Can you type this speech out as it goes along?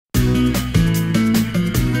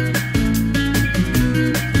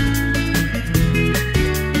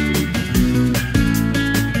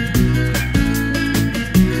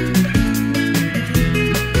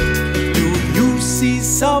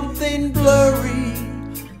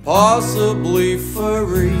possibly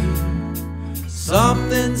furry,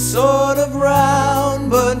 something sort of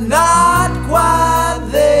round but not quite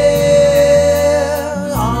there.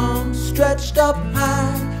 Arms stretched up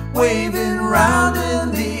high, waving round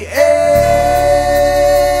in the air.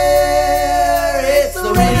 It's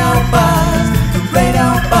the Rainobuzz, the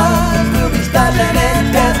Rainobuzz. We'll be splashing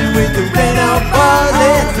and dancing with the Rainobuzz.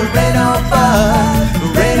 It's the Rainobuzz, the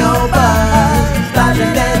Rainobuzz.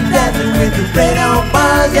 Splashing and dancing with the Rainobuzz.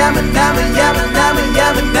 Yamma namma, yamma namma,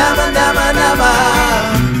 yamma namma, namma namma.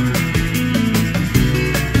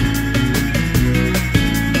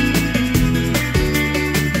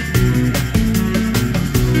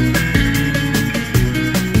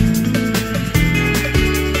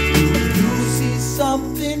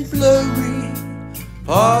 Something blurry,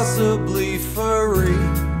 possibly furry,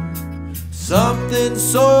 something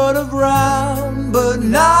sort of round but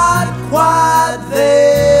not quite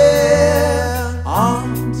there.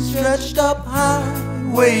 Arms stretched up high,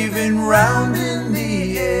 waving round in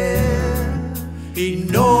the air.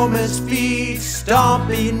 Enormous feet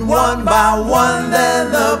stomping one by one,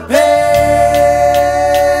 then the pair.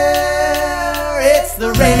 It's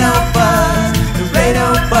the Rainobuzz, the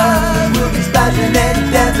Rainobuzz. We'll be splashing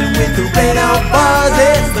and dancing with the Rainobuzz.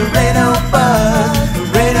 It's the Rainobuzz, the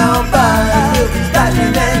Rainobuzz. We'll be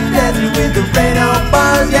splashing and dancing with the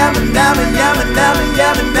Rainobuzz. Yamma namma, yamma namma,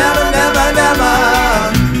 yamma namma, namma namma.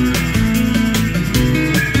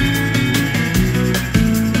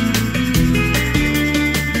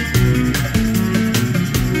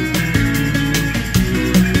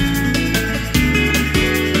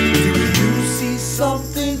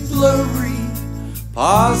 Something blurry,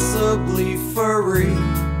 possibly furry,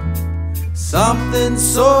 something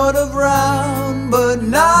sort of round but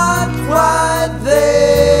not quite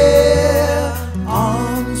there.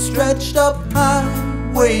 Arms stretched up high,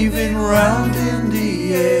 waving round in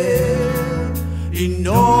the air.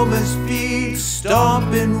 Enormous feet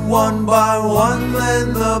stomping one by one,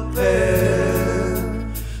 then the pair.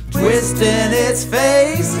 Twisting its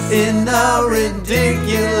face in a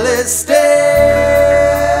ridiculous stare.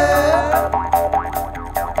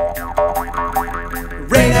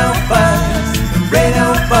 Rainobuzz,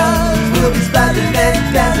 Rainobuzz. We'll be splashing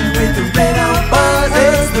and dancing with the Rainobuzz.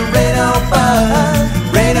 It's the Rainobuzz,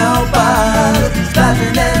 Rainobuzz.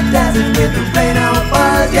 Splashing and dancing with the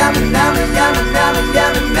Rainobuzz. Yamma namma, yamma namma,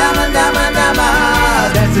 yamma namma, namma namma.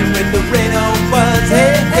 Dancing with the Rainobuzz.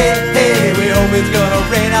 Hey, hey, hey. We hope it's gonna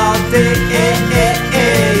rain all day. Hey, hey,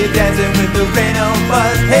 hey. Dancing with the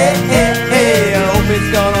Rainobuzz. Hey, hey, hey. I hope it's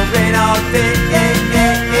gonna rain all day. Hey,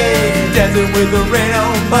 hey, hey. Dancing with the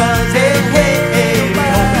Rainobuzz. Hey, hey, hey. We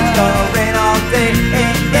hope it's gonna rain all day.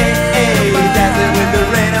 Hey, hey, hey. Dancing with the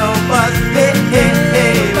Rainobuzz. Hey, hey,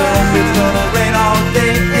 hey. We hope it's gonna rain all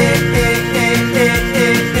day. Hey, hey, hey, hey,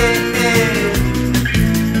 hey, hey, hey.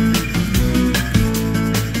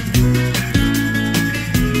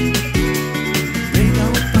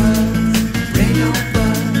 Rainobuzz,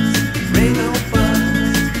 Rainobuzz, Rainobuzz,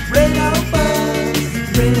 Rainobuzz,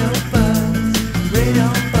 Rainobuzz.